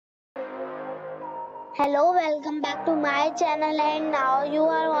Hello, welcome back to my channel, and now you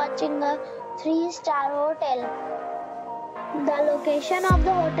are watching a 3-star hotel. The location of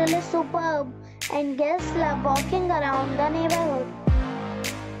the hotel is superb and guests love walking around the neighborhood.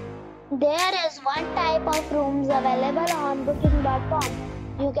 There is one type of rooms available on booking.com.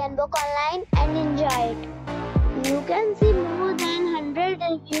 You can book online and enjoy it. You can see more than 100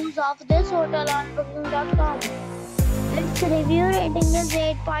 reviews of this hotel on booking.com. Its review rating is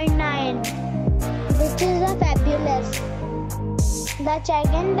 8.9. which is a fabulous. The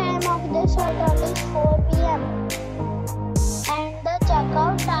check-in time of this hotel is 4 p.m. and the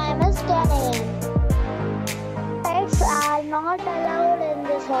check-out time is 10 a.m. Pets are not allowed in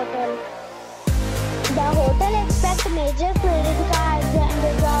this hotel. The hotel accepts major credit cards and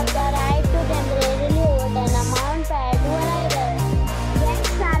reserves the right to temporarily hold an amount prior to arrival.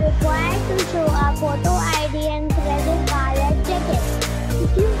 Guests are required to show a photo ID and credit card at check-in.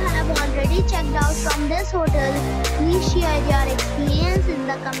 If you have already checked out from this hotel, please share your experience in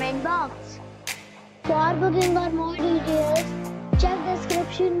the comment box. For booking or more details, check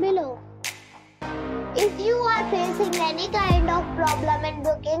description below. If you are facing any kind of problem in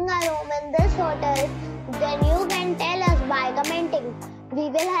booking a room in this hotel, then you can tell us by commenting. We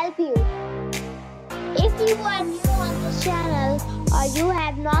will help you. If you are new on this channel or you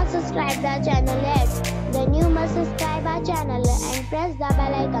have not subscribed our channel yet, then you must subscribe our channel and press the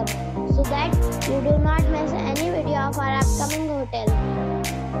bell icon so that you do not miss any video of our upcoming hotel.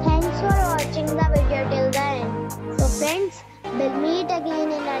 Thanks for watching the video till the end. So friends, we'll meet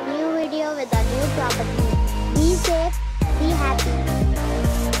again in a new video with a new property. Be safe, be happy.